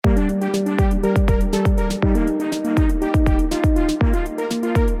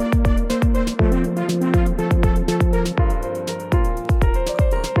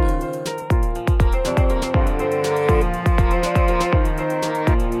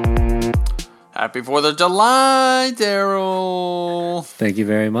Happy 4th of July, Daryl. Thank you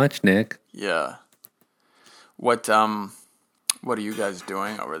very much, Nick. Yeah. What are you guys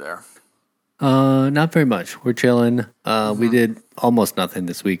doing over there? Not very much. We're chilling. We did almost nothing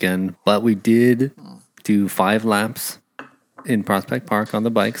this weekend, but we did do 5 laps in Prospect Park on the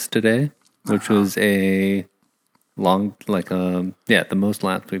bikes today, which was a long, the most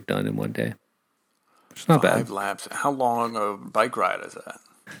laps we've done in one day. It's not bad. 5 laps. How long a bike ride is that?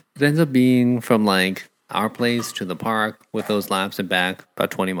 It ends up being from our place to the park with those laps and back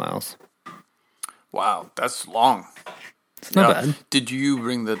about 20 miles. Wow, that's long. It's not bad. Did you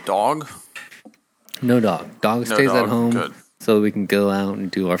bring the dog? No dog. Dog stays at home. Good. So we can go out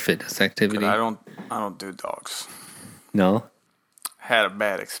and do our fitness activity. I don't do dogs. No? Had a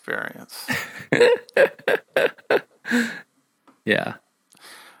bad experience. Yeah.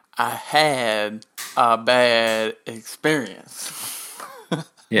 I had a bad experience.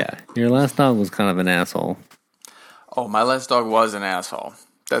 Yeah. Your last dog was kind of an asshole. Oh, my last dog was an asshole.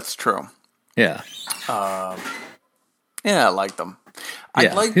 That's true. Yeah. Yeah, I liked him. I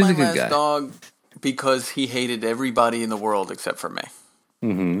liked my last dog because he hated everybody in the world except for me.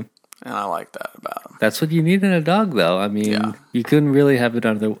 Mm-hmm. And I like that about him. That's what you need in a dog, though. I mean, you couldn't really have it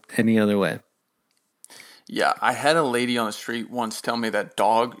any other way. Yeah, I had a lady on the street once tell me that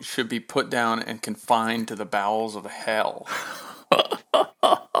dog should be put down and confined to the bowels of hell.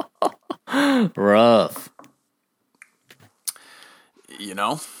 Rough. You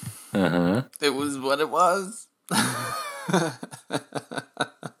know? Uh-huh. It was what it was.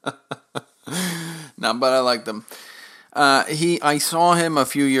 No, but I liked him. I saw him a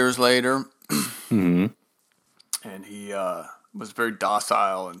few years later. Mm-hmm. And he was very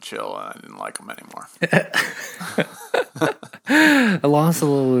docile and chill, and I didn't like him anymore. I lost a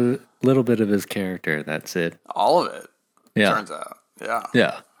little bit of his character, that's it. All of it, yeah. Turns out. Yeah.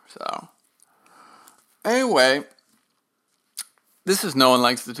 Yeah. So, anyway, this is No One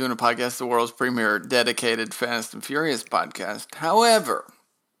Likes the Tuna Podcast, the world's premier dedicated Fast and Furious podcast. However,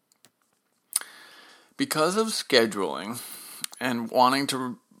 because of scheduling and wanting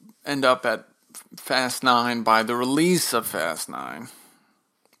to end up at Fast 9 by the release of Fast 9,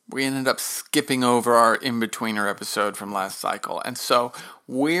 we ended up skipping over our in-betweener episode from last cycle. And so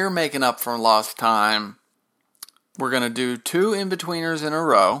we're making up for lost time. We're going to do 2 in-betweeners in a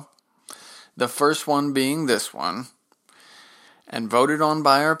row. The first one being this one. And voted on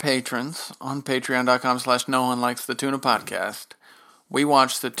by our patrons on patreon.com/NoOneLikesTheTunaPodcast. We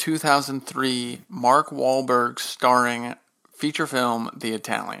watched the 2003 Mark Wahlberg starring feature film, The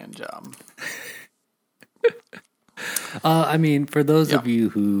Italian Job. For those of you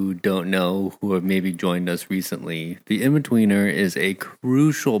who don't know, who have maybe joined us recently, The In-Betweener is a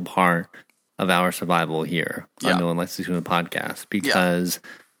crucial part of our survival here on No One Likes the Tuna Podcast because,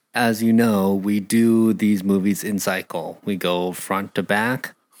 as you know, we do these movies in cycle. We go front to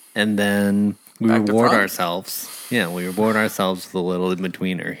back, and then we reward ourselves. Yeah, we reward ourselves with a little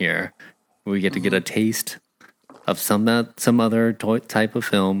in-betweener here. We get to get a taste of some other type of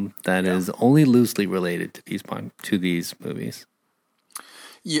film that is only loosely related to these movies.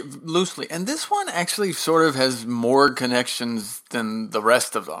 Yeah, loosely. And this one actually sort of has more connections than the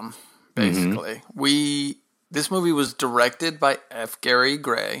rest of them, basically. Mm-hmm. This movie was directed by F. Gary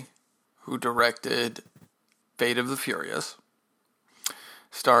Gray, who directed Fate of the Furious.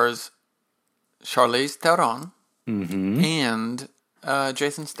 Stars Charlize Theron and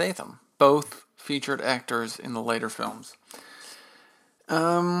Jason Statham, both featured actors in the later films.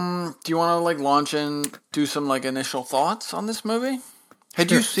 Do you want to launch in, do some initial thoughts on this movie?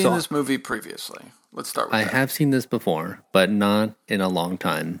 Had you seen this movie previously? Let's start with that. I have seen this before, but not in a long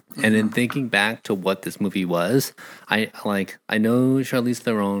time. Mm-hmm. And in thinking back to what this movie was, I know Charlize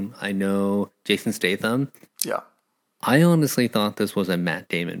Theron, I know Jason Statham. Yeah. I honestly thought this was a Matt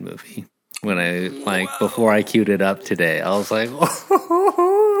Damon movie. When before I queued it up today, I was like,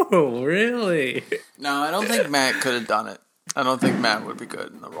 oh, really? No, I don't think Matt could have done it. I don't think Matt would be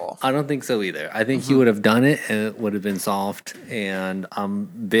good in the role. I don't think so either. I think he would have done it and it would have been soft. And I'm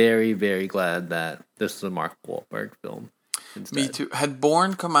very, very glad that this is a Mark Wahlberg film instead. Me too. Had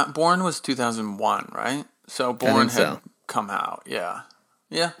Bourne come out? Bourne was 2001, right? So Bourne had come out. Yeah.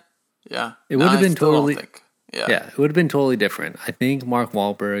 Yeah. Yeah. It would have been totally... Yeah, it would have been totally different. I think Mark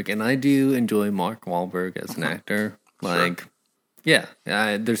Wahlberg, and I do enjoy Mark Wahlberg as an actor.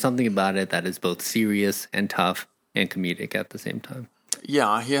 There's something about it that is both serious and tough and comedic at the same time.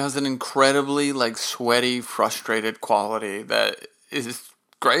 Yeah, he has an incredibly sweaty, frustrated quality that is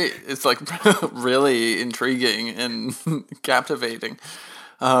great. It's really intriguing and captivating.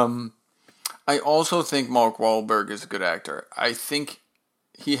 I also think Mark Wahlberg is a good actor. I think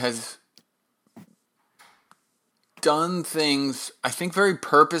he has done things, I think, very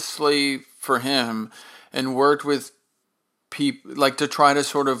purposely for him, and worked with people, like, to try to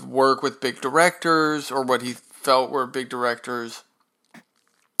sort of work with big directors, or what he felt were big directors.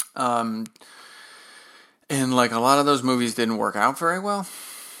 And like a lot of those movies didn't work out very well.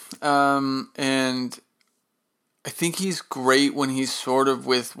 And I think he's great when he's sort of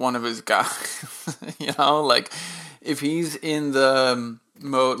with one of his guys, you know, like if he's in the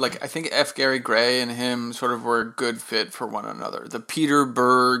mode, like I think F. Gary Gray and him sort of were a good fit for one another. The Peter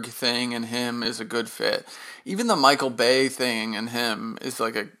Berg thing and him is a good fit. Even the Michael Bay thing and him is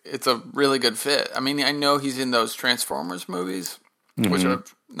like it's a really good fit. I mean, I know he's in those Transformers movies, which are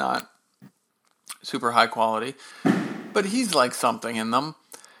not super high quality, but he's like something in them.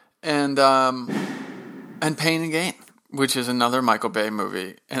 And Pain and Gain, which is another Michael Bay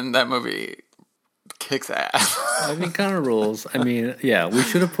movie, and that movie kicks ass. I mean, kind of rules. I mean, yeah, we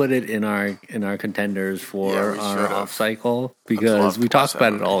should have put it in our contenders for our off cycle, because we talk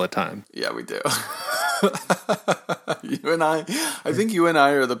about it all the time. Yeah, we do. You and I think you and I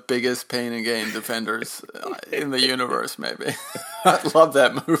are the biggest Pain and Gain defenders in the universe, maybe. I love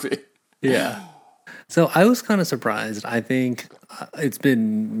that movie. Yeah. So I was kind of surprised. I think it's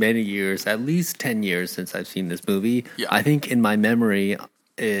been many years, at least 10 years since I've seen this movie. Yeah. I think in my memory,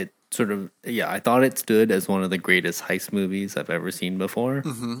 it sort of, I thought it stood as one of the greatest heist movies I've ever seen before.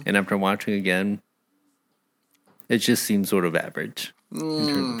 Mm-hmm. And after watching again, it just seems sort of average in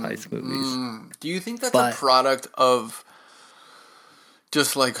terms of heist movies. Do you think that's a product of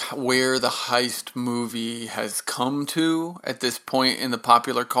just like where the heist movie has come to at this point in the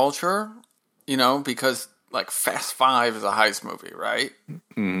popular culture? You know, because like Fast Five is a heist movie, right?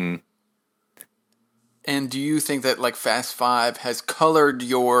 Mm-hmm. And do you think that like Fast Five has colored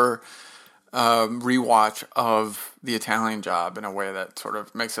your rewatch of The Italian Job in a way that sort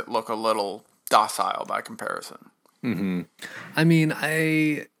of makes it look a little docile by comparison? Mm-hmm. I mean,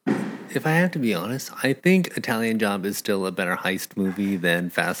 if I have to be honest, I think Italian Job is still a better heist movie than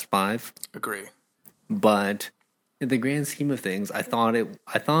Fast Five. Agree. But in the grand scheme of things, I thought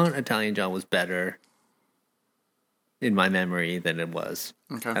Italian Job was better in my memory than it was,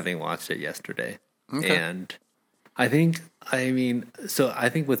 having watched it yesterday. Okay. And I think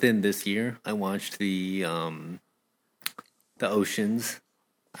within this year, I watched the Oceans.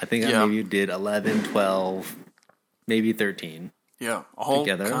 I think I maybe did 11, 12, maybe 13. Yeah, all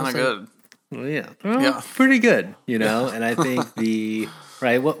kind of good. Well, yeah, pretty good, you know. And I think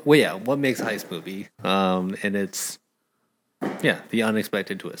what makes a heist movie? And it's the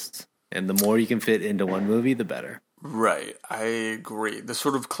unexpected twists. And the more you can fit into one movie, the better. Right, I agree. The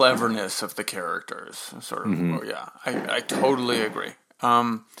sort of cleverness of the characters, sort of. Mm-hmm. I totally agree.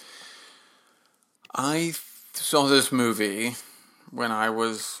 I saw this movie when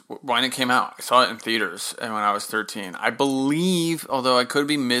it came out. I saw it in theaters, and when I was 13, I believe, although I could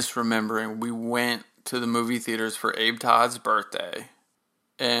be misremembering, we went to the movie theaters for Abe Todd's birthday,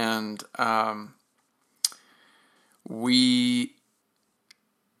 and we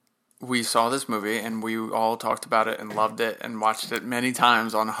saw this movie, and we all talked about it and loved it and watched it many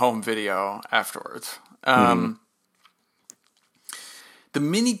times on home video afterwards. The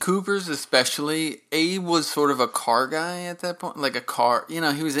Mini Coopers especially, Abe was sort of a car guy at that point, like a car, he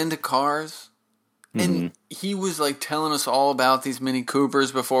was into cars. And he was like telling us all about these Mini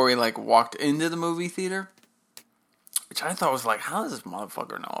Coopers before we like walked into the movie theater, which I thought was like, how does this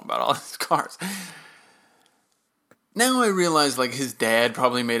motherfucker know about all these cars? Now I realize, like, his dad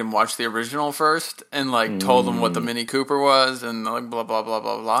probably made him watch the original first and, like, told him what the Mini Cooper was and, like, blah, blah, blah,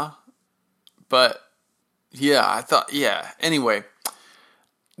 blah, blah. But, anyway,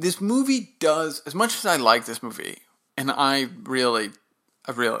 this movie does, as much as I like this movie, and I really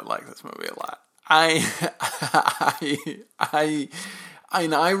like this movie a lot, I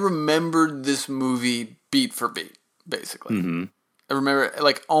remembered this movie beat for beat, basically. Mm-hmm. I remember,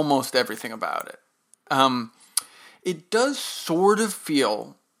 like, almost everything about it. It does sort of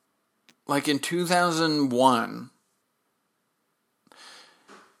feel like in 2001,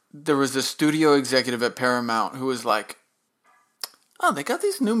 there was a studio executive at Paramount who was like, oh, they got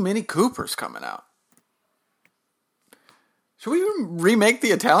these new Mini Coopers coming out. Should we remake the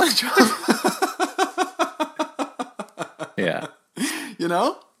Italian Job? Yeah. You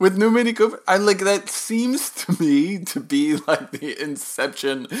know? With new Mini Cooper, that seems to me to be like the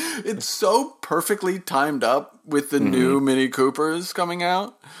inception. It's so perfectly timed up with the new Mini Coopers coming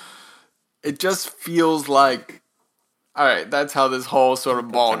out. It just feels like, all right, that's how this whole sort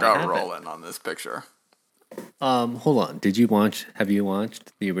of ball got rolling on this picture. Hold on. Have you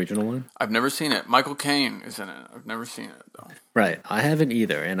watched the original one? I've never seen it. Michael Caine is in it. I've never seen it, though. Right. I haven't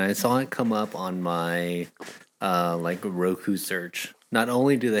either. And I saw it come up on my like Roku search, not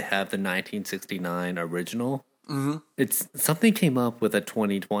only do they have the 1969 original, it's something came up with a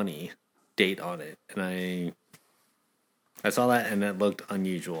 2020 date on it, and I saw that and it looked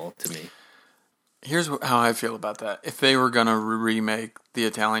unusual to me. Here's how I feel about that. If they were gonna remake The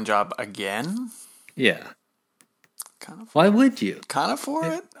Italian Job again, yeah, kind of. Why would you? Kind of for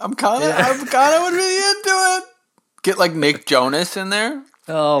it. I'm kind of would be into it. Get like Nick Jonas in there.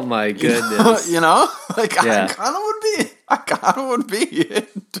 Oh my goodness! You know, like I kind of would be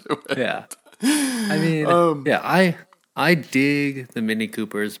into it. Yeah, I mean, I dig the Mini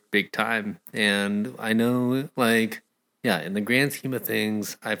Coopers big time, and I know, like, in the grand scheme of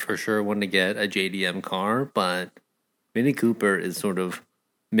things, I for sure want to get a JDM car, but Mini Cooper is sort of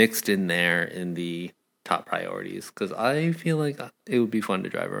mixed in there in the top priorities because I feel like it would be fun to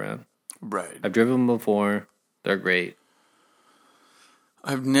drive around. Right. I've driven them before; they're great.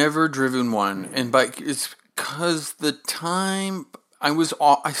 I've never driven one, and it's because the time I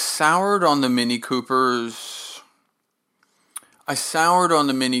soured on the Mini Coopers. I soured on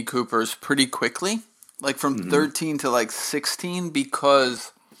the Mini Coopers pretty quickly, like from 13 to like 16,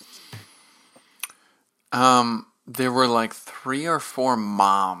 because there were like 3 or 4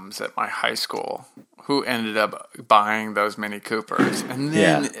 moms at my high school who ended up buying those Mini Coopers. And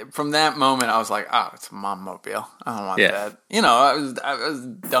then from that moment, I was like, it's a mom mobile. I don't want that. You know, I was a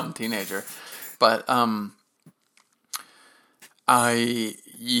dumb teenager. But, so I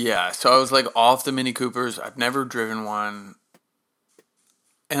was like off the Mini Coopers. I've never driven one.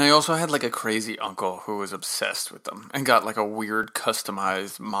 And I also had like a crazy uncle who was obsessed with them and got like a weird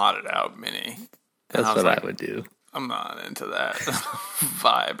customized modded out Mini. That's what I would do. I'm not into that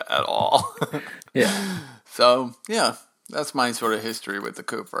vibe at all. Yeah. So, that's my sort of history with the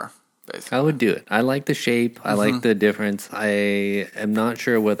Cooper, basically. I would do it. I like the shape. I like the difference. I am not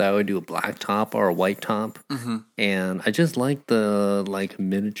sure whether I would do a black top or a white top. And I just like the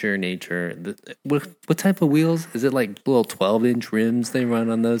miniature nature. What type of wheels? Is it like little 12-inch rims they run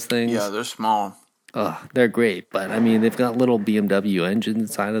on those things? Yeah, they're small. They're great. But, I mean, they've got little BMW engines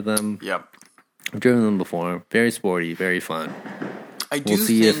inside of them. Yep. I've driven them before. Very sporty, very fun. We'll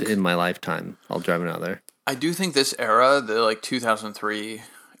see if in my lifetime I'll drive another. I do think this era, the like 2003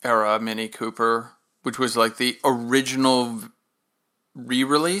 era Mini Cooper, which was like the original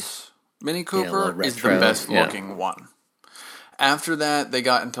re-release Mini Cooper, is the best looking one. After that, they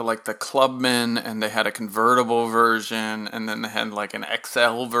got into like the Clubman, and they had a convertible version, and then they had like an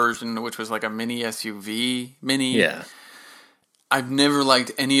XL version, which was like a mini SUV mini. Yeah. I've never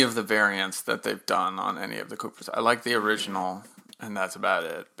liked any of the variants that they've done on any of the Coopers. I like the original, and that's about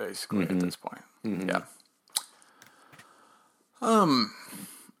it, basically, at this point. Yeah.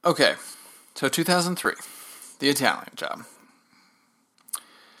 Okay. So 2003, The Italian Job.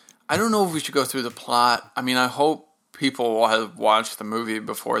 I don't know if we should go through the plot. I mean, I hope people will have watched the movie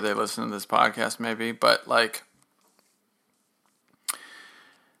before they listen to this podcast, maybe, but like,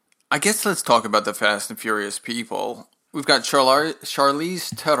 I guess let's talk about the Fast and Furious people. We've got Charlize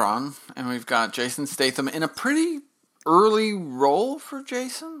Theron, and we've got Jason Statham in a pretty early role for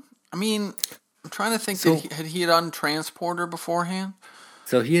Jason. I mean, I'm trying to think, had he done Transporter beforehand?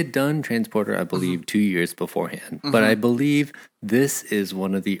 So he had done Transporter, I believe, 2 years beforehand. But I believe this is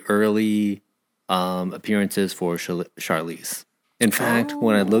one of the early appearances for Charlize. In fact,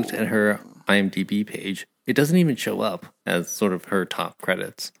 when I looked at her IMDb page, it doesn't even show up as sort of her top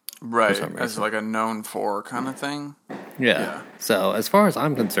credits. Right, as like a known for kind of thing. Yeah. So as far as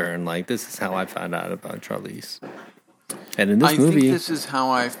I'm concerned, like, this is how I found out about Charlize. And in this movie, I think this is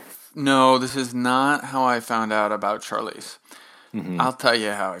how no, this is not how I found out about Charlize. I'll tell you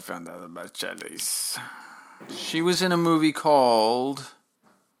how I found out about Charlize. She was in a movie called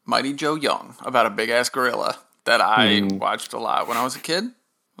Mighty Joe Young about a big-ass gorilla that I watched a lot when I was a kid.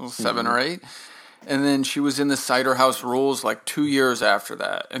 I was 7 or 8. And then she was in the Cider House Rules like 2 years after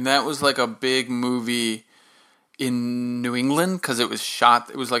that. And that was like a big movie in New England because it was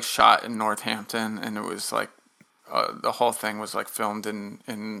shot in Northampton, and it was like the whole thing was like filmed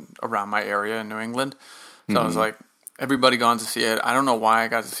in around my area in New England. So I was like, everybody gone to see it. I don't know why I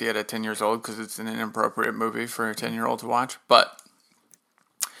got to see it at 10 years old because it's an inappropriate movie for a 10-year-old to watch. But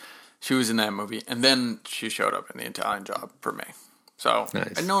she was in that movie, and then she showed up in The Italian Job for me. So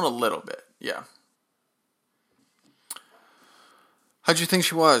nice. I'd known a little bit, yeah. How'd you think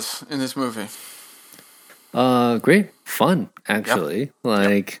she was in this movie? Great. Fun, actually.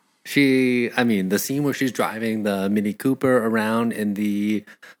 Yep. The scene where she's driving the Mini Cooper around in the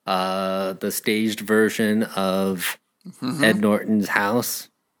staged version of Ed Norton's house,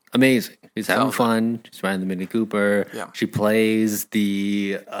 amazing. She's having fun. She's riding the Mini Cooper. Yeah. She plays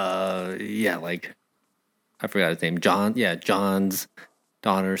the, I forgot his name. John. Yeah, John's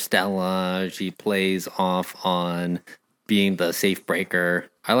daughter Stella. She plays off on being the safe breaker.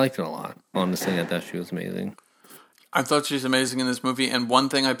 I liked it a lot. Honestly, I thought she was amazing. I thought she's amazing in this movie, and one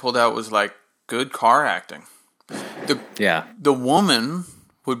thing I pulled out was like good car acting. The woman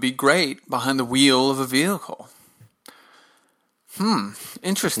would be great behind the wheel of a vehicle.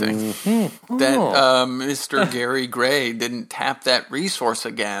 Interesting. Mm-hmm. That Mr. Gary Gray didn't tap that resource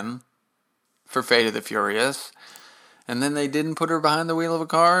again for Fate of the Furious, and then they didn't put her behind the wheel of a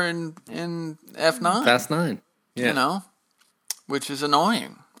car in F9. Fast 9. Yeah. You know, which is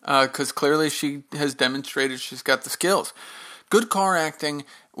annoying because clearly she has demonstrated she's got the skills. Good car acting,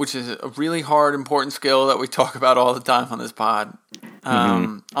 which is a really hard, important skill that we talk about all the time on this pod.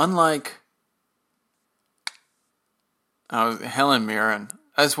 Unlike Helen Mirren.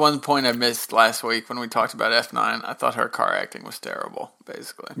 That's one point I missed last week when we talked about F9. I thought her car acting was terrible,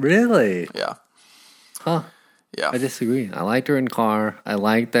 basically. Really? Yeah. Huh. Yeah. I disagree. I liked her in car. I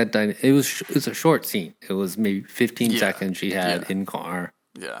liked that. It was a short scene. It was maybe 15 seconds she had in car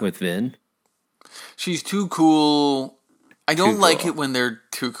with Vin. She's too cool. I don't like it when they're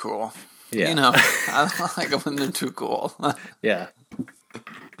too cool. Yeah. You know, I don't like it when they're too cool. Yeah.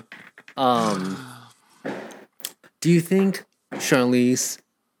 Do you think Charlize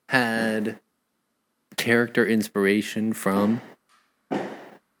had character inspiration from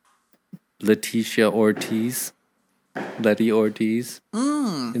Letty Ortiz in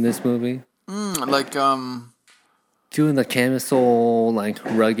this movie? Like doing the camisole, like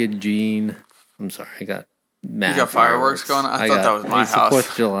rugged jean. I'm sorry, I got mad. You got fireworks going on? I thought that was my house.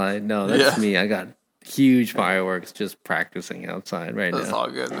 4th of July. No, that's me. I got huge fireworks just practicing outside right now. That's all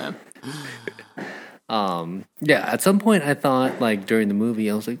good, man. At some point I thought, like, during the movie,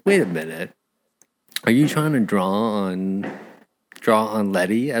 I was like, wait a minute. Are you trying to draw on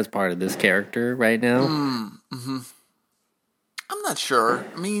Letty as part of this character right now? I'm not sure.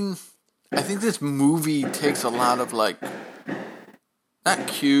 I mean, I think this movie takes a lot of, like, not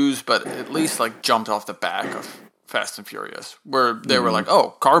cues, but at least, like, jumped off the back of Fast and Furious, where they were like,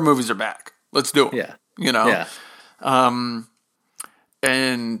 oh, car movies are back. Let's do it. Yeah. You know? Yeah.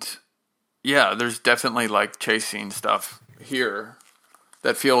 And yeah, there's definitely like chase scene stuff here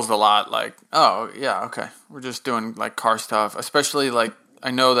that feels a lot like, oh yeah, okay, we're just doing like car stuff. Especially like I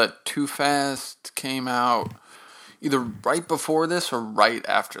know that Too Fast came out either right before this or right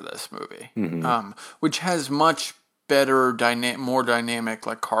after this movie, which has much better, more dynamic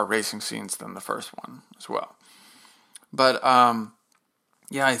like car racing scenes than the first one as well. But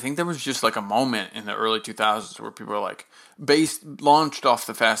yeah, I think there was just like a moment in the early 2000s where people were like, launched off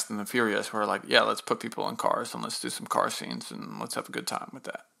the Fast and the Furious, where like, yeah, let's put people in cars and let's do some car scenes and let's have a good time with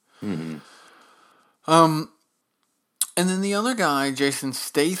that. And then the other guy, Jason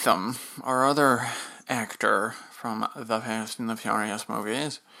Statham, our other actor from the Fast and the Furious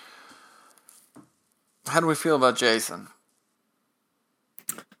movies. How do we feel about Jason?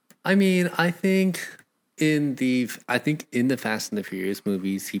 I mean, I think in the Fast and the Furious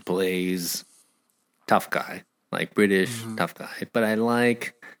movies, he plays tough guy, like British tough guy. But I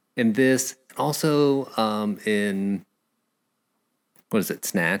like in this also in what is it,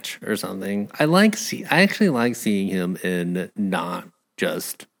 Snatch or something. I actually like seeing him in not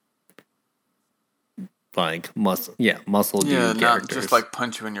just like muscle dude characters. Not just like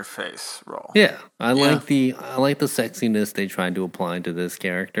punch you in your face role. Yeah, I like the sexiness they tried to apply to this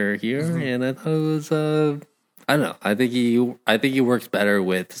character here, and I thought it was I don't know. I think he works better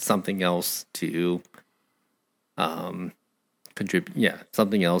with something else to contribute. Yeah,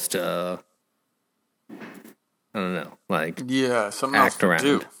 something else to I don't know, like something else to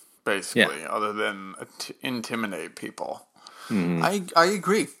do, basically, other than intimidate people. I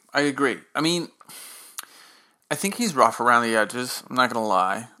agree. I mean, I think he's rough around the edges. I'm not gonna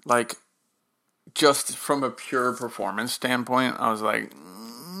lie. Like, just from a pure performance standpoint, I was like, you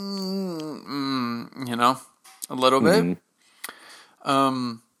know, a little bit.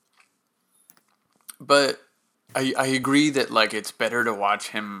 But I agree that like it's better to watch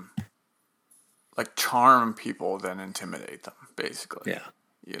him like charm people than intimidate them, basically. Yeah.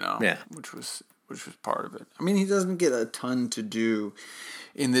 You know? Yeah. Which was part of it. I mean, he doesn't get a ton to do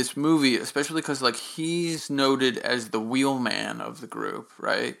in this movie, especially because like he's noted as the wheelman of the group,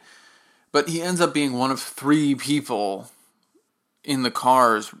 right? But he ends up being one of 3 people in the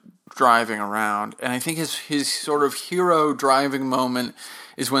cars driving around. And I think his sort of hero driving moment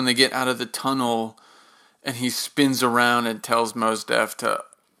is when they get out of the tunnel and he spins around and tells Mos Def to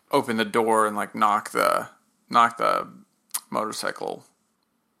open the door and like knock the motorcycle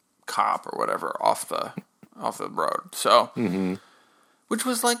cop or whatever off the road. So, which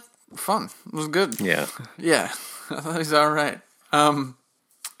was like fun. It was good. Yeah. Yeah. I thought he was all right. All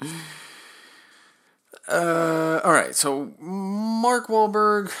right. So Mark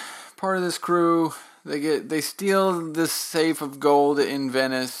Wahlberg, part of this crew, they steal this safe of gold in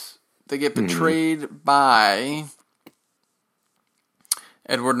Venice. They get betrayed by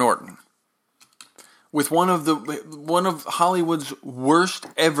Edward Norton with one of Hollywood's worst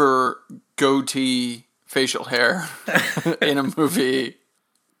ever goatee facial hair in a movie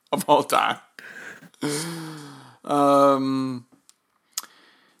of all time.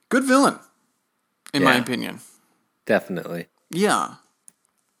 Good villain, in my opinion. Definitely. Yeah.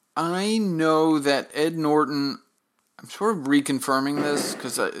 I know that Ed Norton, I'm sort of reconfirming this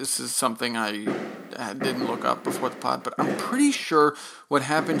because this is something I didn't look up before the pod, but I'm pretty sure what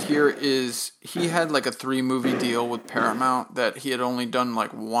happened here is he had like a 3-movie deal with Paramount that he had only done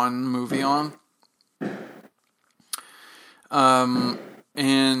like 1 movie on.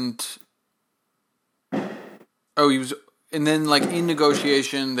 And then like in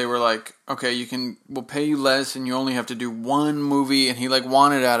negotiation, they were like, okay, we'll pay you less and you only have to do 1 movie. And he like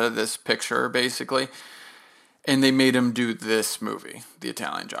wanted out of this picture basically. And they made him do this movie, The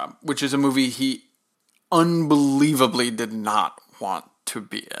Italian Job, which is a movie he unbelievably did not want to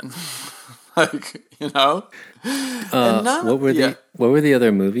be in. Like, you know? What were the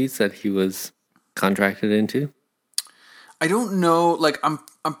other movies that he was contracted into? I don't know. Like, I'm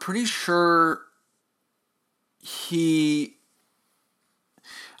pretty sure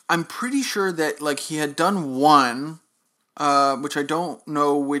I'm pretty sure that like he had done 1, which I don't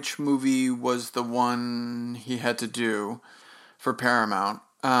know which movie was the one he had to do for Paramount.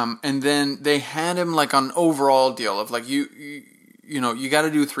 And then they had him like on an overall deal of like you got to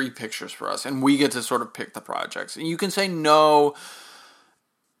do 3 pictures for us, and we get to sort of pick the projects. And you can say no.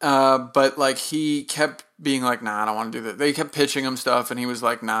 But like he kept being like, nah, I don't want to do that. They kept pitching him stuff, and he was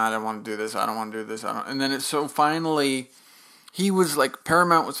like, nah, I don't want to do this. I don't want to do this. And then so finally, he was like,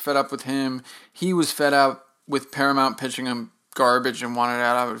 Paramount was fed up with him. He was fed up with Paramount pitching him garbage and wanted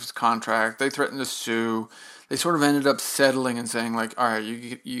out of his contract. They threatened to sue. They sort of ended up settling and saying like, all right,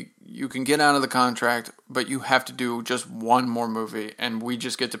 you can get out of the contract, but you have to do just 1 more movie, and we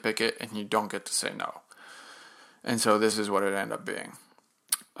just get to pick it, and you don't get to say no. And so this is what it ended up being.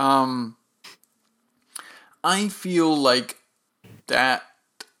 I feel like that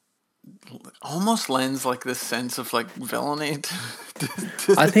almost lends like this sense of like villainy.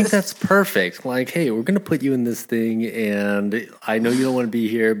 I think that's perfect. Like, hey, we're going to put you in this thing, and I know you don't want to be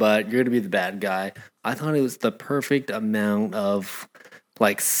here, but you're going to be the bad guy. I thought it was the perfect amount of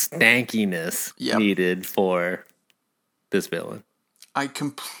like stankiness needed for this villain. I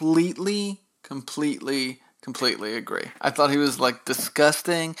completely agree. I thought he was like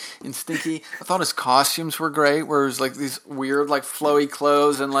disgusting and stinky. I thought his costumes were great, where it was like these weird like flowy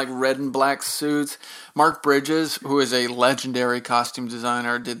clothes and like red and black suits. Mark Bridges, who is a legendary costume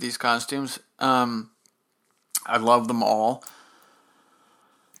designer, did these costumes. I love them all.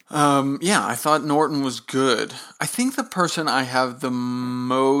 I thought Norton was good. I think the person I have the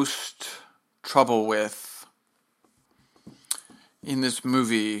most trouble with in this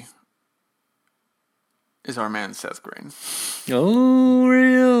movie is our man Seth Green. Oh,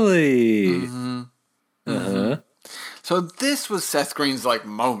 really? Mm-hmm. Uh-huh. So this was Seth Green's like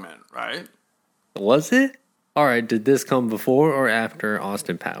moment, right? Was it? All right, did this come before or after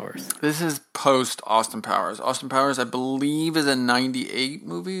Austin Powers? This is post Austin Powers. Austin Powers, I believe, is a 98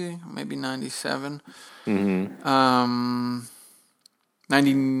 movie, maybe 97. Mm-hmm.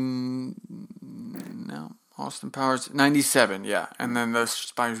 Austin Powers, 97, yeah. And then The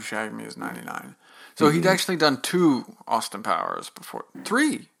Spy Who Shagged Me is 99. So he'd actually done 2 Austin Powers before.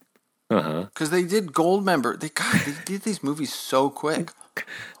 3. Uh-huh. Because they did Goldmember. They did these movies so quick.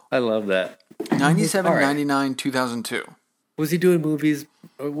 I love that. 97, right. 99, 2002. Was he doing movies?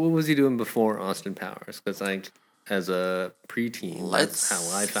 What was he doing before Austin Powers? Because like as a preteen, that's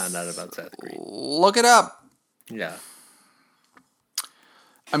how I found out about Seth Green. Look it up. Yeah.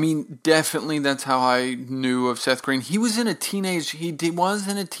 I mean, definitely that's how I knew of Seth Green. He was in a teenage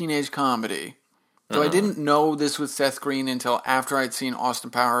comedy. So I didn't know this was Seth Green until after I'd seen Austin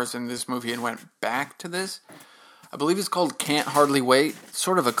Powers in this movie and went back to this. I believe it's called Can't Hardly Wait.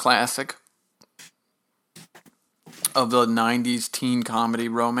 Sort of a classic of the 90s teen comedy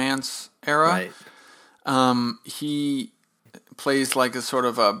romance era. Right. He plays like a sort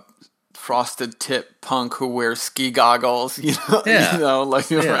of a frosted tip punk who wears ski goggles, around.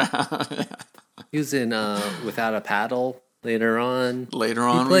 Yeah. He was in Without a Paddle. Later on, he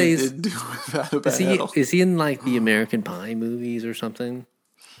plays. We did do Without a Paddle. Is he in like the American Pie movies or something?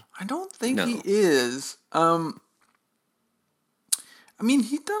 I don't think he is. I I mean,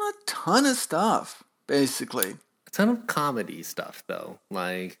 he's done a ton of stuff, basically. A ton of comedy stuff, though.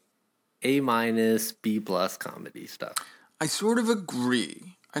 Like A-, B+ comedy stuff. I sort of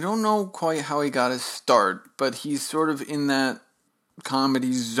agree. I don't know quite how he got his start, but he's sort of in that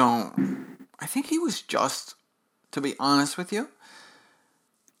comedy zone. I think he was just, to be honest with you,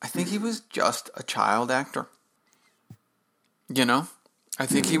 I think he was just a child actor. You know? I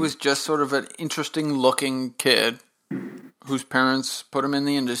think he was just sort of an interesting looking kid whose parents put him in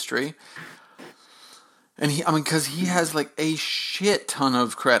the industry. And because he has like a shit ton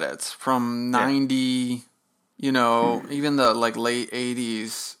of credits from 90, even the like late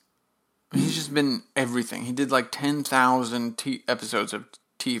 80s. He's just been everything. He did like 10,000 episodes of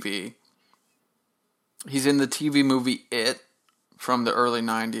TV. He's in the TV movie It from the early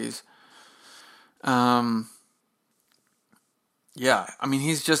 90s. Yeah, I mean,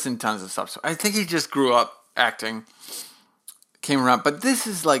 he's just in tons of stuff. So I think he just grew up acting, came around. But this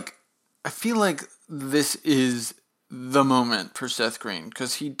is like, I feel like this is the moment for Seth Green.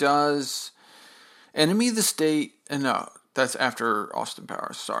 Because he does Enemy of the State, and no, that's after Austin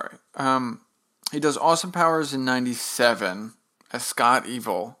Powers, sorry. He does Austin Powers in 97 as Scott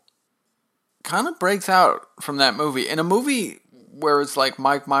Evil. Kind of breaks out from that movie. In a movie where it's like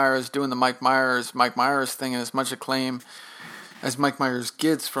Mike Myers doing the Mike Myers thing, and as much acclaim as Mike Myers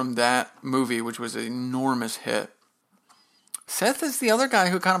gets from that movie, which was an enormous hit. Seth is the other guy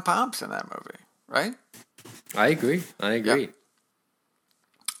who kind of pops in that movie, right? I agree. Yeah.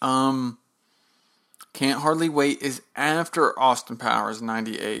 Can't Hardly Wait is after Austin Powers,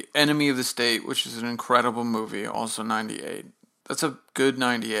 98. Enemy of the State, which is an incredible movie, also 98. That's a good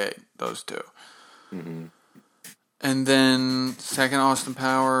 98, those two. Mm-hmm. And then second Austin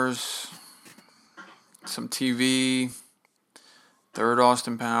Powers, some TV, third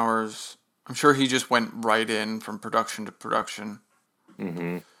Austin Powers. I'm sure he just went right in from production to production.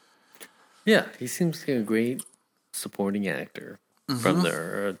 Mm-hmm. Yeah, he seems like a great supporting actor from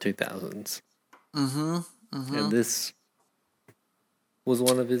the 2000s. Mm-hmm. Mm-hmm. And this was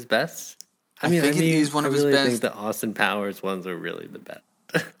one of his best. I mean, he's one of his best. I think the Austin Powers ones are really the best.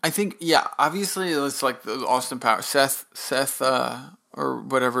 I think, yeah, obviously it's like the Austin Powers. Seth, or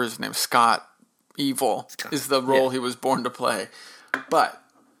whatever his name, Scott Evil, is the role he was born to play. But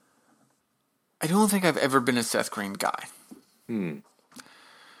I don't think I've ever been a Seth Green guy. And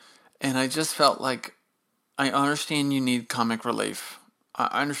I just felt like, I understand you need comic relief.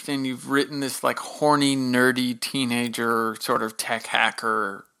 I understand you've written this like horny, nerdy teenager sort of tech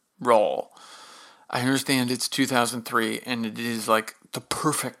hacker role. I understand it's 2003 and it is like the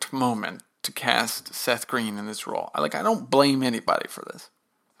perfect moment to cast Seth Green in this role. I don't blame anybody for this.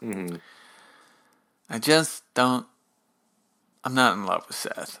 Mm-hmm. I just don't. I'm not in love with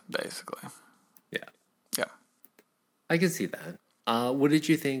Seth, basically. Yeah. Yeah. I can see that. What did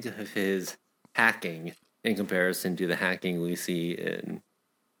you think of his hacking in comparison to the hacking we see in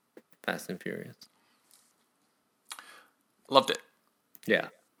Fast and Furious? Loved it. Yeah.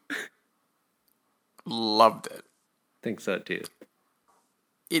 Loved it. Think so too.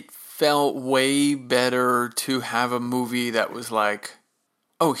 It felt way better to have a movie that was like,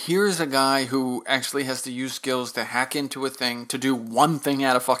 oh, here's a guy who actually has to use skills to hack into a thing to do one thing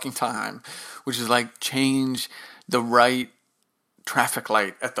at a fucking time, which is like change the right traffic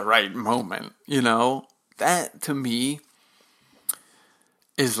light at the right moment, That, to me,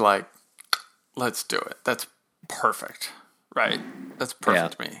 is like, let's do it. That's perfect, right? That's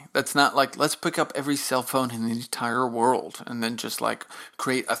perfect to me. That's not like, let's pick up every cell phone in the entire world and then just like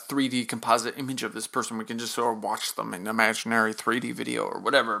create a 3D composite image of this person. We can just sort of watch them in imaginary 3D video or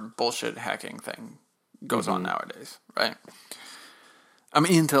whatever bullshit hacking thing goes on nowadays, right? I'm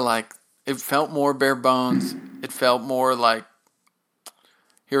into like, it felt more bare bones. It felt more like,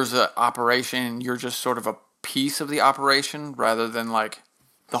 here's an operation, you're just sort of a piece of the operation rather than like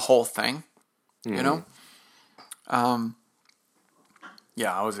the whole thing,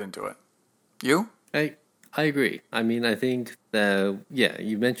 Yeah, I was into it. You? I agree. I mean, I think that,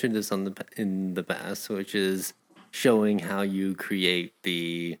 you mentioned this in the past, which is showing how you create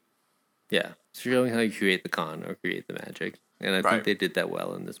showing how you create the con or create the magic. And I think they did that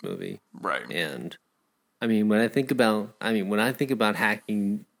well in this movie. Right. And I mean, when I think about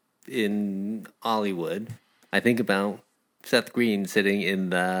hacking in Hollywood, I think about Seth Green sitting in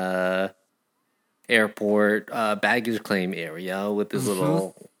the airport baggage claim area with this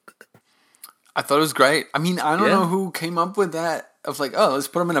little. I thought it was great. I mean, I don't know who came up with that. I was like, oh, let's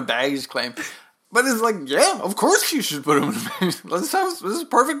put him in a baggage claim. But it's like, yeah, of course you should put him in a baggage. This is a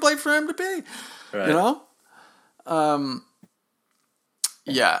perfect place for him to be. Right.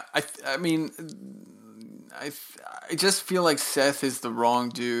 Yeah, I mean, I just feel like Seth is the wrong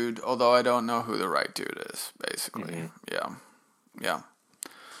dude, although I don't know who the right dude is, basically. Mm-hmm. Yeah.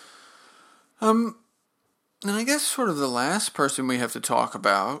 And I guess sort of the last person we have to talk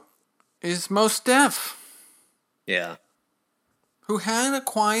about is Mos Def. Yeah. Who had a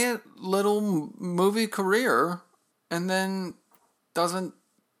quiet little movie career and then doesn't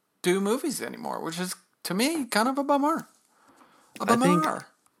do movies anymore, which is, to me, kind of a bummer.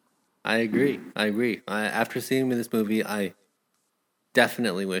 I agree. After seeing him in this movie, I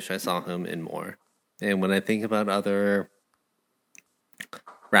definitely wish I saw him in more. And when I think about other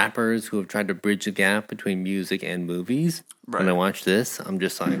rappers who have tried to bridge the gap between music and movies, when I watch this, I'm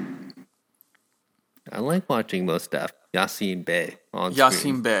just like, I like watching Mos Def, Yasin Bey on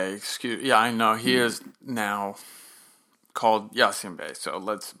screen. Yasin Bey, I know he is now called Yasin Bey. So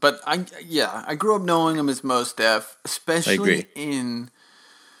I grew up knowing him as Mos Def, especially in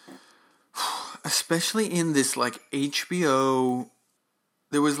this like HBO.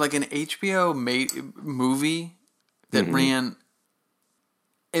 There was like an HBO movie that ran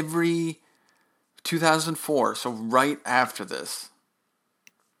every 2004, so right after this.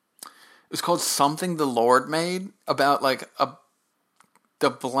 It was called Something the Lord Made, about like the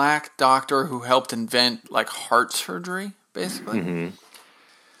black doctor who helped invent like heart surgery, basically. Mm-hmm.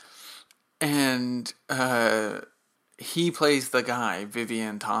 And he plays the guy,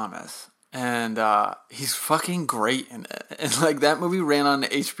 Vivian Thomas. And he's fucking great in it. And like that movie ran on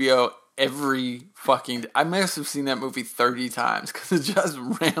HBO every fucking... I must have seen that movie 30 times because it just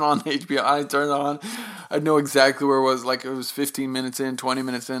ran on HBO. I turned it on. I know exactly where it was. Like it was 15 minutes in, 20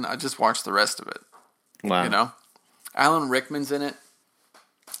 minutes in. I just watched the rest of it. Wow. You know? Alan Rickman's in it.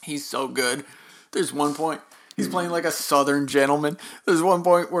 He's so good. There's one point... He's playing like a Southern gentleman. There's one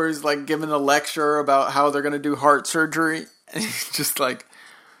point where he's like giving a lecture about how they're going to do heart surgery. And he's just like...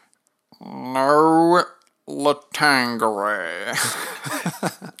 No Latangere.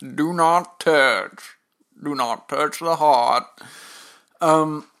 Do not touch. Do not touch the heart.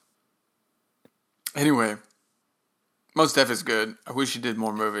 Anyway, Mos Def is good. I wish he did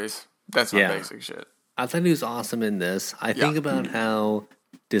more movies. That's my basic shit. I thought he was awesome in this. I think about how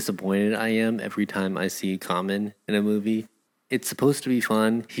disappointed I am every time I see Common in a movie. It's supposed to be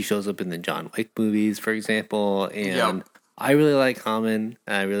fun. He shows up in the John Wick movies, for example, and I really like Common.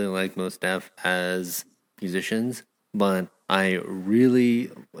 I really like Mos Def as musicians, but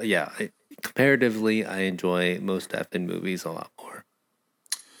comparatively, I enjoy Mos Def in movies a lot more.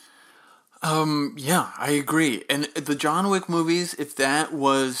 I agree. And the John Wick movies, if that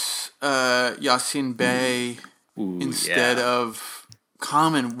was Yasin Bey instead of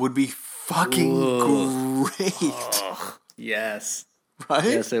Common, would be fucking great. Oh, yes. Right?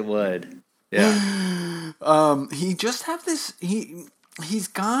 Yes, it would. Yeah. He just have this. He's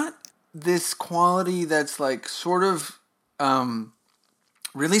got this quality that's like sort of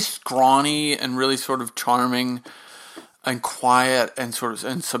really scrawny and really sort of charming and quiet and sort of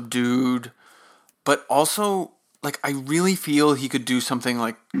and subdued, but also like I really feel he could do something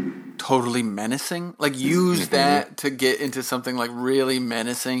like totally menacing, like use that to get into something like really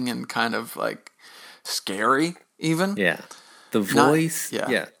menacing and kind of like scary even. Yeah. The voice,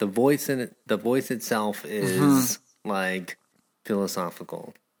 the voice in it, the voice itself is like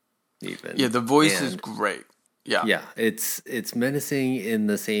philosophical, even. Yeah, the voice is great. Yeah, it's menacing in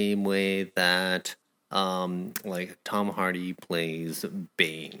the same way that, like Tom Hardy plays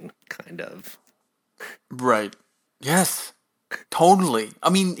Bane, kind of. Right. Yes. Totally. I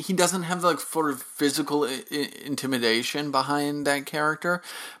mean, he doesn't have like sort of physical intimidation behind that character,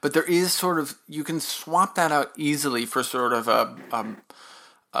 but there is sort of, you can swap that out easily for sort of a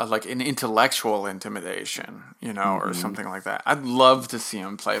like an intellectual intimidation, you know, or something like that. I'd love to see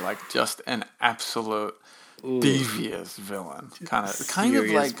him play like just an absolute devious villain, kind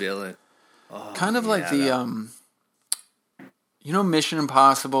of like villain. You know, Mission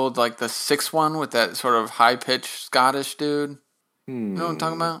Impossible, like the sixth one with that sort of high-pitched Scottish dude? You know what I'm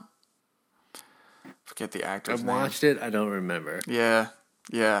talking about? Forget the actor's name. I watched it. I don't remember. Yeah.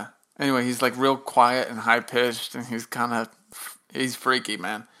 Anyway, he's like real quiet and high-pitched, and he's freaky,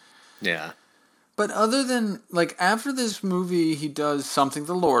 man. Yeah. But other than, like, after this movie, he does Something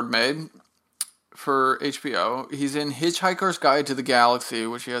the Lord Made for HBO. He's in Hitchhiker's Guide to the Galaxy,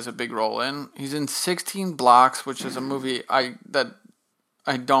 which he has a big role in. He's in 16 Blocks, which is a movie I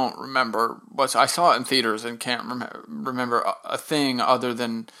don't remember. I saw it in theaters and can't remember a thing other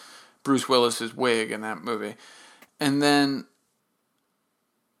than Bruce Willis's wig in that movie. And then,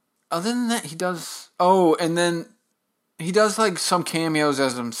 other than that, he does like some cameos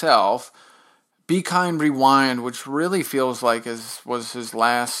as himself. Be Kind, Rewind, which really feels like was his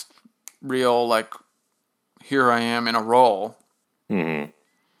last real like here I am in a role. Mm-hmm.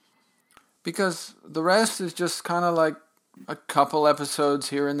 Because the rest is just kind of like a couple episodes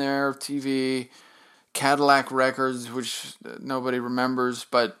here and there of TV, Cadillac Records, which nobody remembers,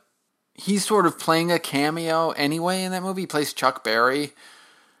 but he's sort of playing a cameo anyway in that movie. He plays Chuck Berry.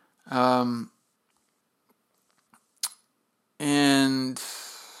 And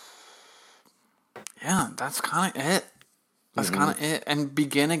yeah, that's kind of it. That's kind of it. And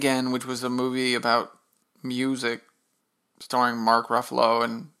Begin Again, which was a movie about music starring Mark Ruffalo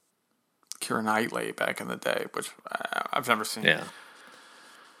and Keira Knightley back in the day, which I've never seen. Yeah.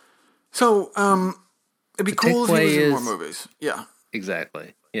 So, it'd be cool if he was in more movies. Yeah.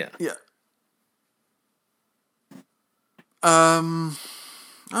 Exactly. Yeah. Yeah. All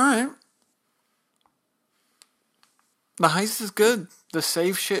right. The heist is good. The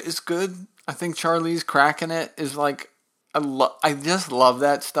safe shit is good. I think Charlize cracking it is like, I just love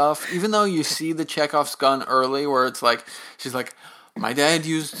that stuff. Even though you see the Chekhov's gun early, where it's like, she's like, my dad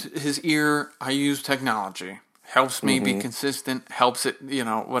used his ear, I use technology. Helps me be consistent, helps it,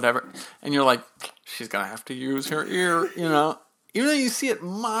 whatever. And you're like, she's going to have to use her ear, Even though you see it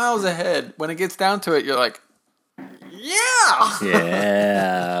miles ahead, when it gets down to it, you're like, yeah!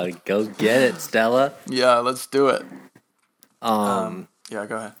 Yeah, go get it, Stella. Yeah, let's do it. Yeah,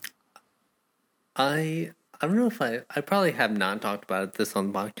 go ahead. I don't know if I probably have not talked about this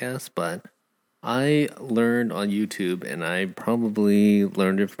on the podcast, but I learned on YouTube, and I probably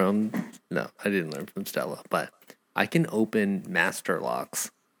learned it from... No, I didn't learn from Stella, but I can open master locks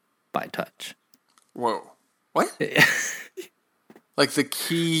by touch. Whoa. What? Like the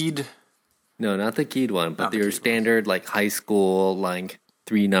keyed... No, not the keyed one, but your standard, like, high school, like,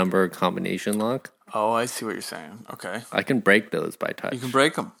 3-number combination lock. Oh, I see what you're saying. Okay. I can break those by touch. You can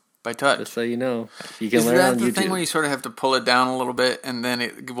break them by touch. Just so you know. You can learn on YouTube. Is that the thing where you sort of have to pull it down a little bit and then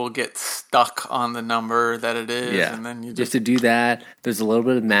it will get stuck on the number that it is? Yeah. And then you just to do that, there's a little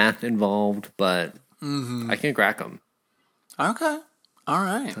bit of math involved, but I can crack them. Okay. All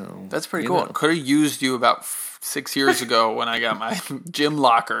right. So, that's pretty cool. Could have used you about 6 years ago when I got my gym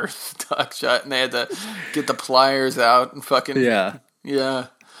locker stuck shut and they had to get the pliers out and fucking... Yeah. Yeah.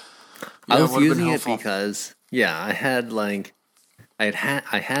 I was using it because, I had like... I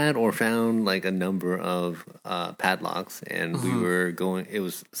had or found like a number of padlocks, and we were going. It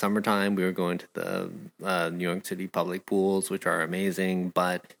was summertime. We were going to the New York City public pools, which are amazing,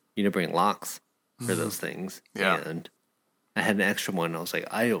 but you need to bring locks for those things. Yeah. And I had an extra one. I was like,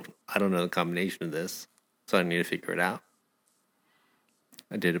 I don't know the combination of this, so I need to figure it out.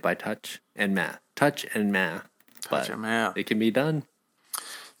 I did it by touch and math. Touch and math. It can be done.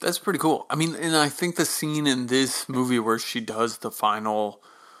 That's pretty cool. I mean, and I think the scene in this movie where she does the final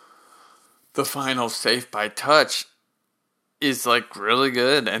safe by touch is like really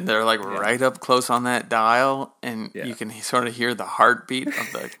good, and they're like right up close on that dial, and you can sort of hear the heartbeat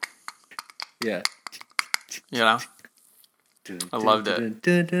of the I loved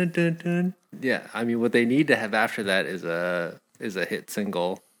it. Yeah, I mean, what they need to have after that is a hit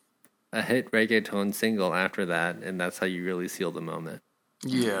single, a hit reggaeton single after that, and that's how you really seal the moment.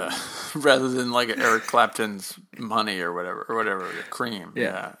 Yeah, rather than like Eric Clapton's Money or whatever, Cream.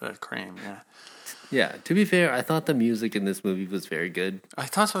 Yeah, Cream, yeah. Yeah, to be fair, I thought the music in this movie was very good. I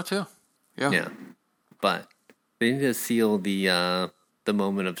thought so too. Yeah. Yeah. But they need to seal the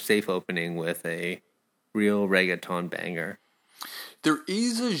moment of safe opening with a real reggaeton banger. There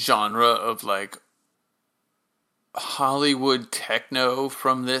is a genre of like Hollywood techno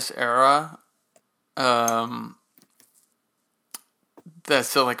from this era. That's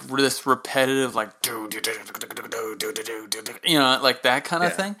so like this repetitive, like like that kind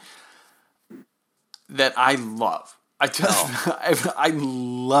of thing that I love. I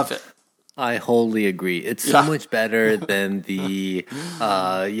love it. I wholly agree. It's so much better than the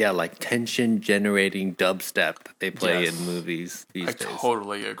like tension generating dubstep that they play in movies these days. I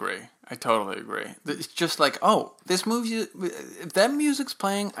totally agree. It's just like, this movie, if that music's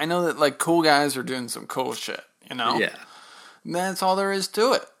playing, I know that like cool guys are doing some cool shit, Yeah. And that's all there is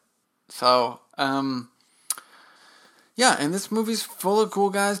to it. So, and this movie's full of cool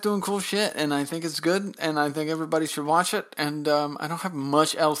guys doing cool shit, and I think it's good, and I think everybody should watch it, and I don't have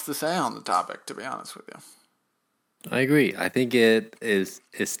much else to say on the topic, to be honest with you. I agree. I think it is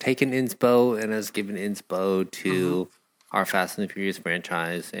taken inspo and has given inspo to our Fast and the Furious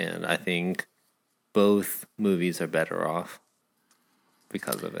franchise, and I think both movies are better off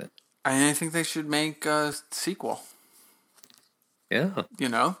because of it. I think they should make a sequel. Yeah.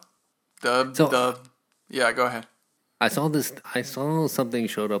 Go ahead. I saw something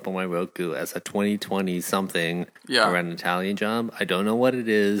showed up on my Roku as a 2020 something around an Italian job. I don't know what it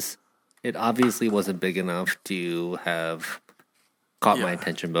is. It obviously wasn't big enough to have caught my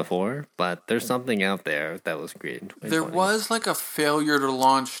attention before, but there's something out there that was created in 2020. There was like a failure to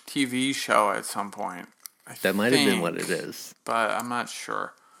launch TV show at some point. That might have been what it is. But I'm not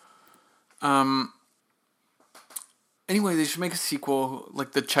sure. Anyway, they should make a sequel,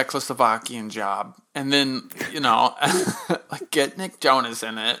 like the Czechoslovakian Job, and then, like get Nick Jonas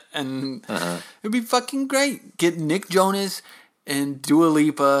in it, and it'd be fucking great. Get Nick Jonas and Dua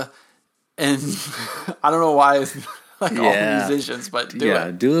Lipa, and I don't know why it's like all the musicians, but do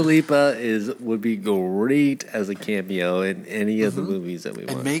it. Dua Lipa would be great as a cameo in any of the movies that we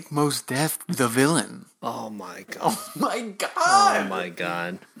want. And make Mos Def the villain. Oh my god! Oh my god! Oh my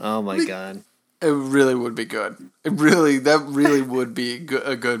god! Oh my god! It really would be good. That really would be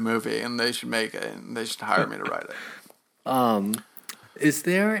a good movie, and they should make it, and they should hire me to write it. Is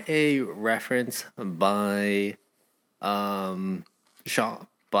there a reference by Shaw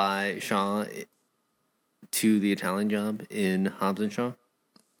to the Italian Job in Hobbs and Shaw?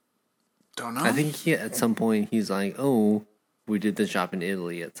 Don't know. I think at some point he's like, "Oh, we did the job in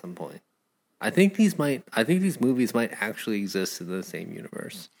Italy." At some point, I think these movies might actually exist in the same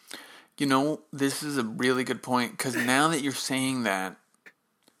universe. This is a really good point, because now that you're saying that,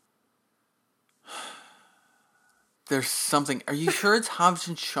 there's something. Are you sure it's Hobbs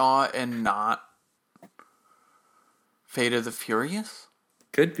and Shaw and not Fate of the Furious?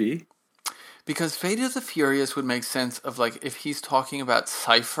 Could be. Because Fate of the Furious would make sense of, like, if he's talking about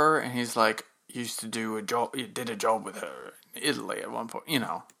Cypher and he's like, you did a job with her in Italy at one point,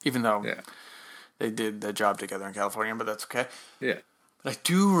 even though they did the job together in California, but that's okay. Yeah. But I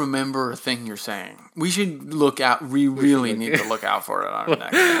do remember a thing you're saying. We should look out. We really need to look out for it on our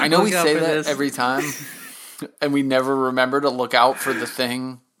next. I know we say that every time, and we never remember to look out for the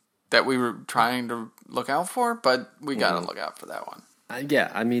thing that we were trying to look out for, but we got to look out for that one.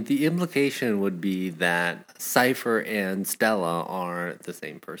 The implication would be that Cypher and Stella are the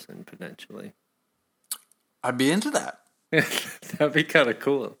same person, potentially. I'd be into that. That'd be kind of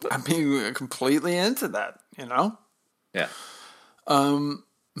cool. I'd be completely into that, Yeah.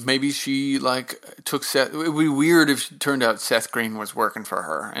 Maybe she took Seth. It would be weird if it turned out Seth Green was working for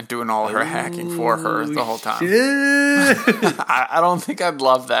her and doing all her hacking for her the whole time. I don't think I'd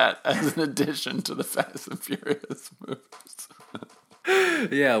love that as an addition to the Fast and Furious movies.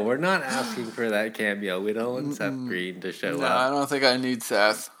 Yeah, we're not asking for that cameo. We don't want Seth Green to show up. I don't think I need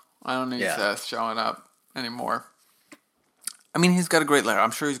Seth. I don't need Seth showing up anymore. I mean, he's got a great life.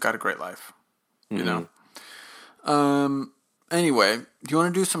 I'm sure he's got a great life. Anyway, do you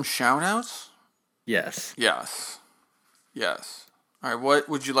want to do some shout-outs? Yes. Yes. All right, what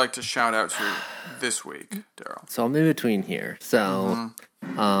would you like to shout out to this week, Daryl? So I'm in between here. So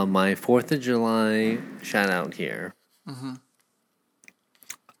my 4th of July shout-out here. Mm-hmm.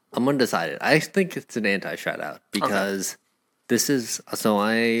 I'm undecided. I think it's an anti-shout-out because this is... So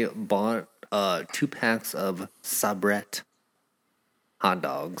I bought 2 packs of Sabrett hot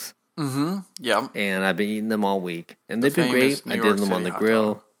dogs. Mm-hmm. Yep. And I've been eating them all week. And they've been great. I did them on the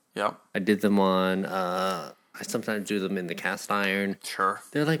grill. Yep. I did them on... I sometimes do them in the cast iron. Sure.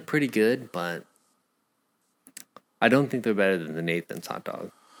 They're pretty good, but I don't think they're better than the Nathan's hot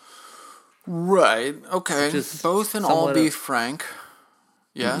dog. Right. Okay. Just both an all beef frank.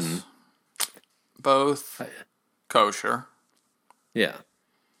 Yes. Mm-hmm. Both kosher. Yeah.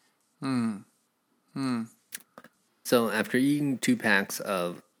 So after eating 2 packs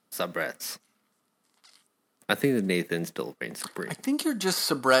of Sabretts, I think the Nathan still reigns supreme. I think you're just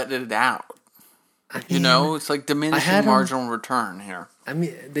Sabretted out. It's like diminishing marginal return here. I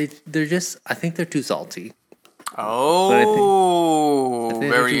mean, they're just... I think they're too salty. Oh,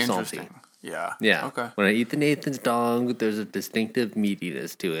 very interesting. Salty. Yeah. Yeah. Okay. When I eat the Nathan's dog, there's a distinctive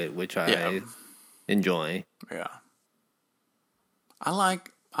meatiness to it, which I enjoy. Yeah. I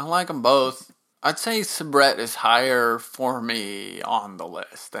like them both. I'd say Sabrett is higher for me on the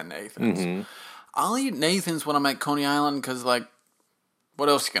list than Nathan's. Mm-hmm. I'll eat Nathan's when I'm at Coney Island because, what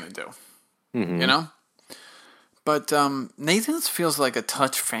else are you going to do? Mm-hmm. But Nathan's feels like a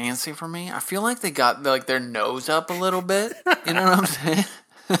touch fancy for me. I feel like they got their nose up a little bit. You know what I'm saying?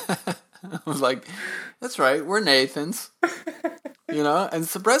 I was like, that's right, we're Nathan's. And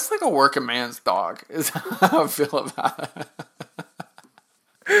Sabrett's like a working man's dog, is how I feel about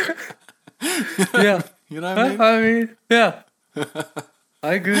it. Yeah. You know what I mean? Yeah.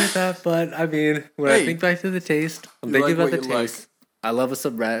 I agree with that, but I think back to the taste, I'm thinking about the taste. I love a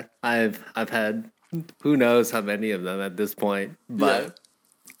Sabrett. I've had who knows how many of them at this point, but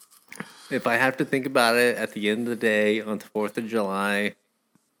if I have to think about it at the end of the day on the 4th of July,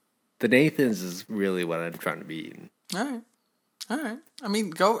 the Nathan's is really what I'm trying to be eating. All right. All right. I mean,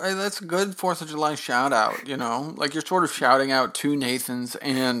 go. That's a good 4th of July shout out. You know, like you're sort of shouting out two Nathans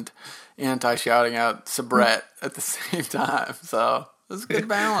and anti-shouting out Sabret at the same time. So there's a good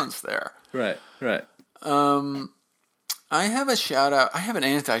balance there. Right. I have a shout out. I have an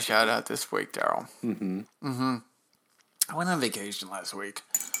anti-shout out this week, Daryl. I went on vacation last week.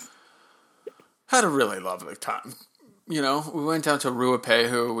 Had a really lovely time. You know, we went down to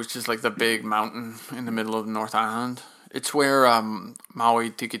Ruapehu, which is like the big mountain in the middle of the North Island. It's where Maui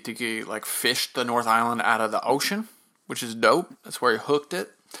Tiki Tiki like fished the North Island out of the ocean, which is dope. That's where he hooked it.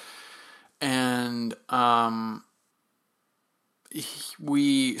 And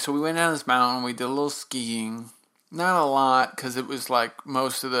we went down this mountain. We did a little skiing. Not a lot, because it was like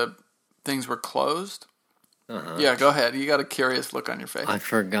most of the things were closed. Yeah, go ahead. You got a curious look on your face. I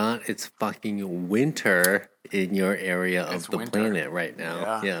forgot it's fucking winter in your area of the planet right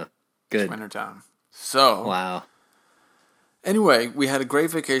now. Yeah. Good. It's wintertime. So. Wow. Anyway, we had a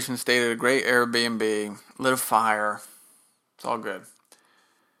great vacation, stayed at a great Airbnb, lit a fire. It's all good.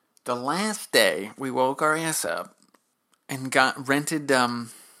 The last day, we woke our ass up and rented,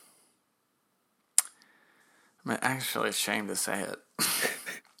 I'm actually ashamed to say it.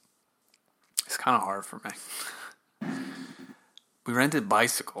 It's kind of hard for me. We rented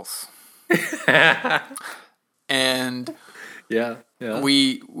bicycles. And yeah.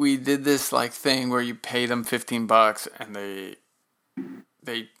 We did this like thing where you pay them $15 and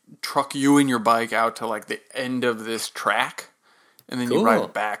they truck you and your bike out to like the end of this track, and then you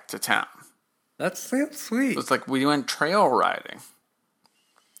ride back to town. That's sweet. So it's like we went trail riding.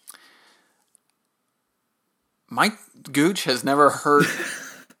 My gooch has never hurt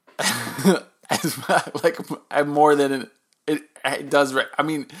as like more than it does. I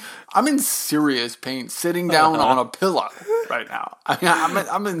mean, I'm in serious pain sitting down on a pillow right now. I mean,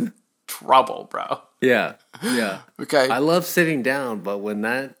 I'm in trouble, bro. Yeah. Okay. I love sitting down, but when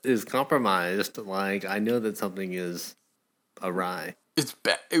that is compromised, like I know that something is awry. It's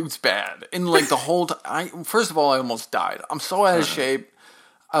bad. It was bad, and like the whole time. First of all, I almost died. I'm so out of shape.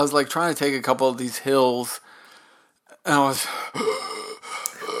 I was like trying to take a couple of these hills, and I was,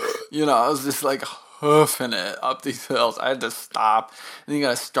 I was just like hoofing it up these hills. I had to stop, and you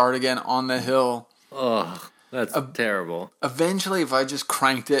got to start again on the hill. Oh, that's terrible. Eventually, if I just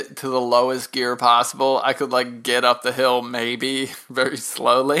cranked it to the lowest gear possible, I could like get up the hill maybe very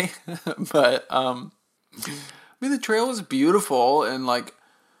slowly. But I mean, the trail was beautiful, and like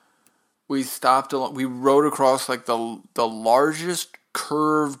we stopped. We rode across like the largest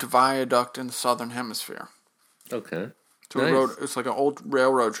curved viaduct in the southern hemisphere. Okay. So we rode. It's like an old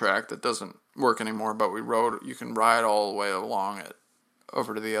railroad track that doesn't work anymore, but we rode. You can ride all the way along it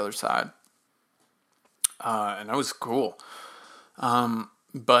over to the other side, and that was cool.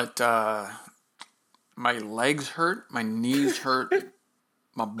 But my legs hurt, my knees hurt,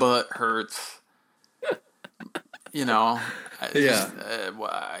 my butt hurts. And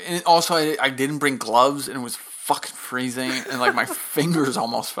also I didn't bring gloves, and it was fucking freezing, and like my fingers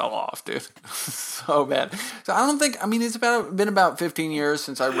almost fell off, dude. So bad. So I don't think. I mean, it's been about 15 years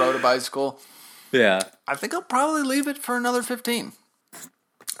since I rode a bicycle. Yeah. I think I'll probably leave it for another 15.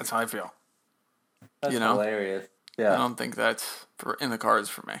 That's how I feel. That's hilarious. Yeah. I don't think that's in the cards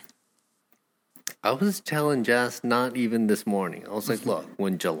for me. I was telling Jess not even this morning. I was like, look,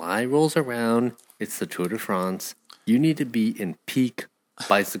 when July rolls around, it's the Tour de France. You need to be in peak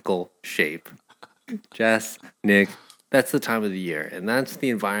bicycle shape. Jess, Nick, that's the time of the year. And that's the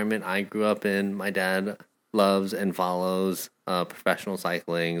environment I grew up in. My dad loves and follows professional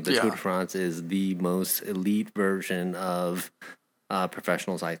cycling. The Tour de France is the most elite version of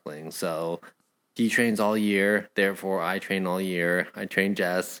professional cycling. So he trains all year. Therefore, I train all year. I train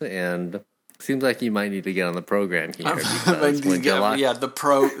Jess, and seems like you might need to get on the program here. The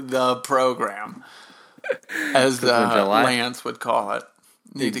program, as Lance would call it.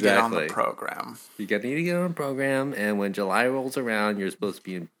 Need to get on the program. You need to get on the program, and when July rolls around, you're supposed to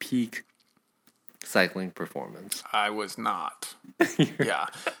be in peak cycling performance. I was not. Yeah.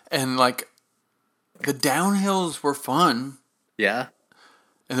 And like the downhills were fun. Yeah.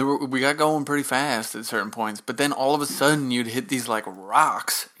 And we got going pretty fast at certain points, but then all of a sudden you'd hit these like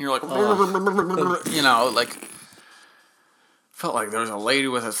rocks. And you're like, like felt like there was a lady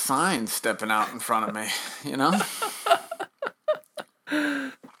with a sign stepping out in front of me,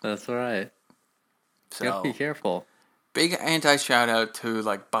 That's all right. So, you have to be careful. Big anti-shout out to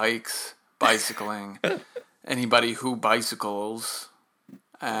like bicycling, anybody who bicycles.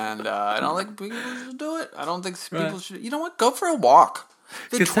 And I don't think people should do it. I don't think people should. You know what? Go for a walk.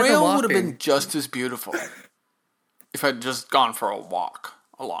 The trail would have been just as beautiful if I'd just gone for a walk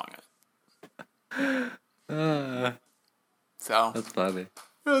along it. So that's funny.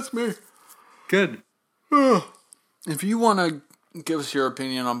 That's me. Good. If you want to give us your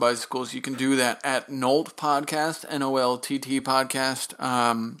opinion on bicycles, you can do that at Nolt Podcast, NOLTT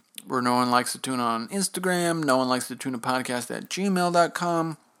Podcast. Where No One Likes the Tuna on Instagram, No One Likes the Tuna Podcast at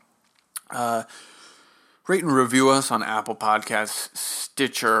gmail.com. Rate and review us on Apple Podcasts,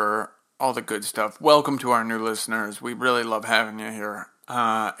 Stitcher, all the good stuff. Welcome to our new listeners. We really love having you here.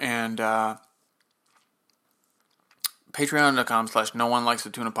 And patreon.com/ No One Likes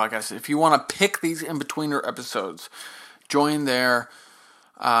the Tuna Podcast. If you want to pick these in-betweener episodes, join there.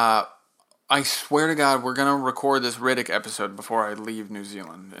 I swear to God, we're going to record this Riddick episode before I leave New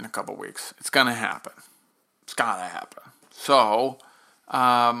Zealand in a couple weeks. It's going to happen. It's got to happen. So,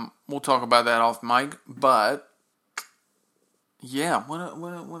 we'll talk about that off mic, but yeah, what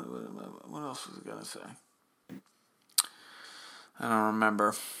else was I going to say? I don't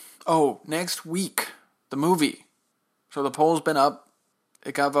remember. Oh, next week, the movie. So the poll's been up.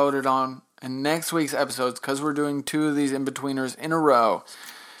 It got voted on. And next week's episodes, because we're doing 2 of these in-betweeners in a row,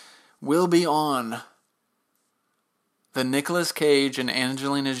 will be on the Nicolas Cage and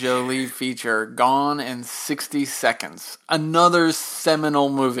Angelina Jolie feature, Gone in 60 Seconds. Another seminal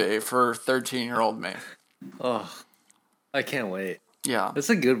movie for 13-year-old me. Oh, I can't wait. Yeah. That's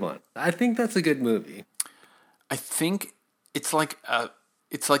a good one. I think that's a good movie. I think it's like a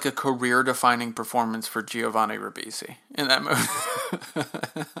career-defining performance for Giovanni Ribisi in that movie.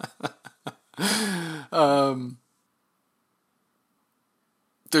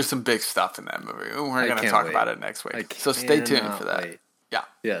 There's some big stuff in that movie. We're going to talk about it next week. So stay tuned for that. Wait. Yeah.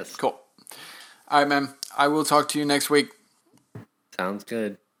 Yes. Cool. All right, man. I will talk to you next week. Sounds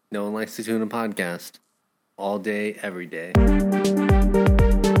good. No One Likes the Tuna Podcast. All day, every day.